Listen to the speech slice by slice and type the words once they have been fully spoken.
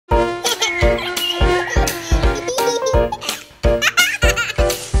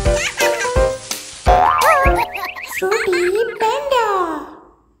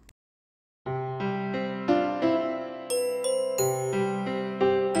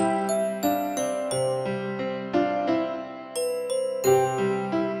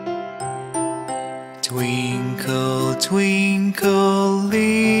twinkle,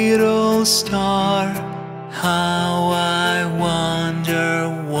 little star, how I wonder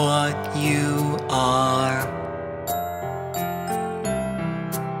what you are.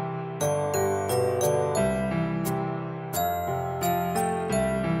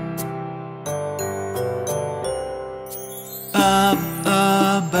 Up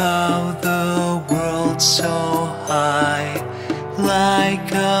above the world so high, like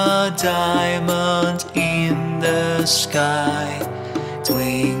a diamond in the sky.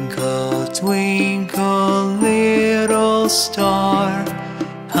 Twinkle, twinkle, little star,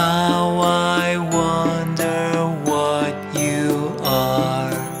 how I wonder what you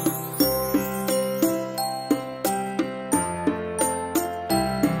are.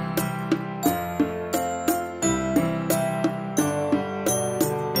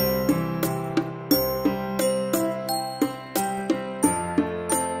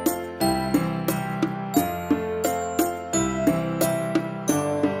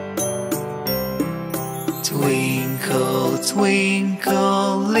 Twinkle,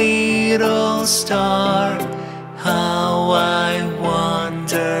 twinkle, little star, how I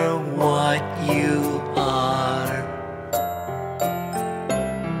wonder what you are.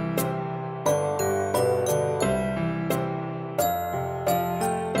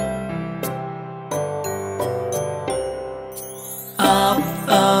 Up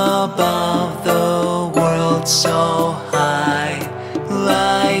above the world so high,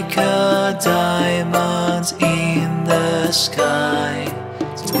 like a diamond in the sky.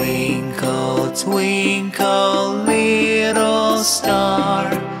 Twinkle, twinkle, little star,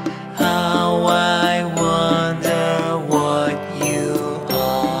 how I wonder what you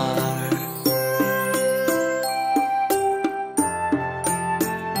are.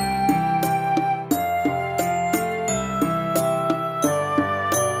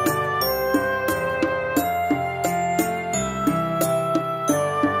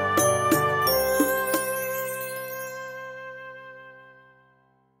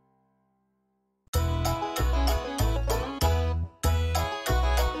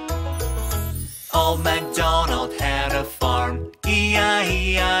 Old MacDonald had a farm,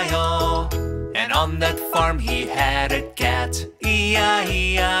 E-I-E-I-O. And on that farm he had a cat,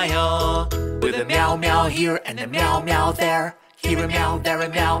 E-I-E-I-O. With a meow meow here and a meow meow there, here a meow, there a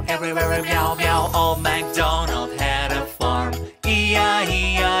meow, everywhere a meow meow. Old MacDonald had a farm,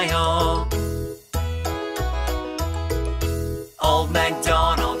 E-I-E-I-O. Old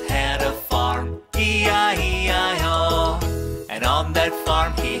MacDonald had a farm, E-I-E-I-O. And on that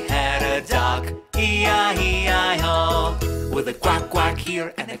farm he had a dog, E-I-E-I-O. With a quack quack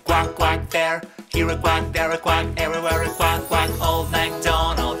here and a quack quack there, here a quack, there a quack, everywhere a quack quack. Old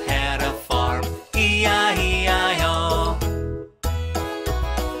MacDonald had a farm, E-I-E-I-O.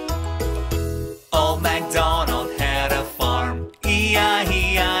 Old MacDonald had a farm,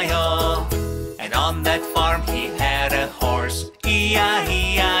 E-I-E-I-O. And on that farm he had a horse,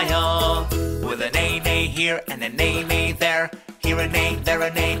 E-I-E-I-O. With a neigh-neigh here and a neigh-neigh there, here a neigh, there a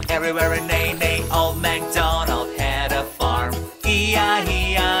neigh, everywhere a neigh-neigh. Old MacDonald had a farm,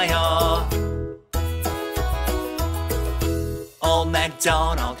 E-I-E-I-O. Old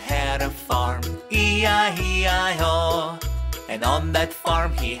MacDonald had a farm, E-I-E-I-O. And on that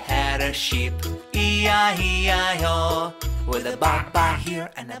farm he had a sheep, E-I-E-I-O. With a ba-ba here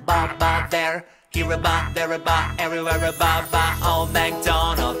and a ba-ba there, here a ba, there a ba, everywhere a ba-ba. Old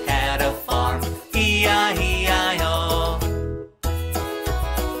MacDonald had a farm, E-I-E-I-O.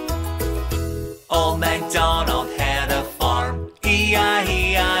 Old MacDonald had a farm,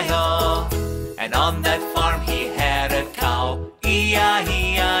 E-I-E-I-O. And on that farm he had a cow,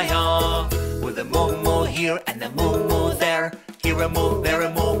 E-I-E-I-O. With a moo-moo here and a moo-moo there, here a moo, there a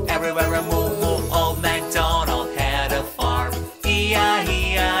moo, everywhere a moo-moo. Old MacDonald had a farm,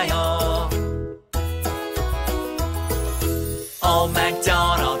 E-I-E-I-O. Old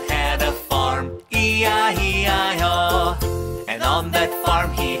MacDonald had a farm, E-I-E-I-O. And on that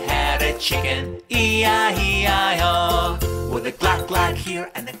farm he had a chicken, E-I-E-I-O. With a clack clack here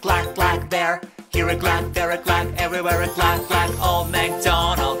and a clack clack there, here a clack, there a clack, everywhere a clack clack. Old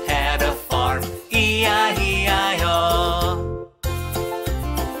MacDonald had a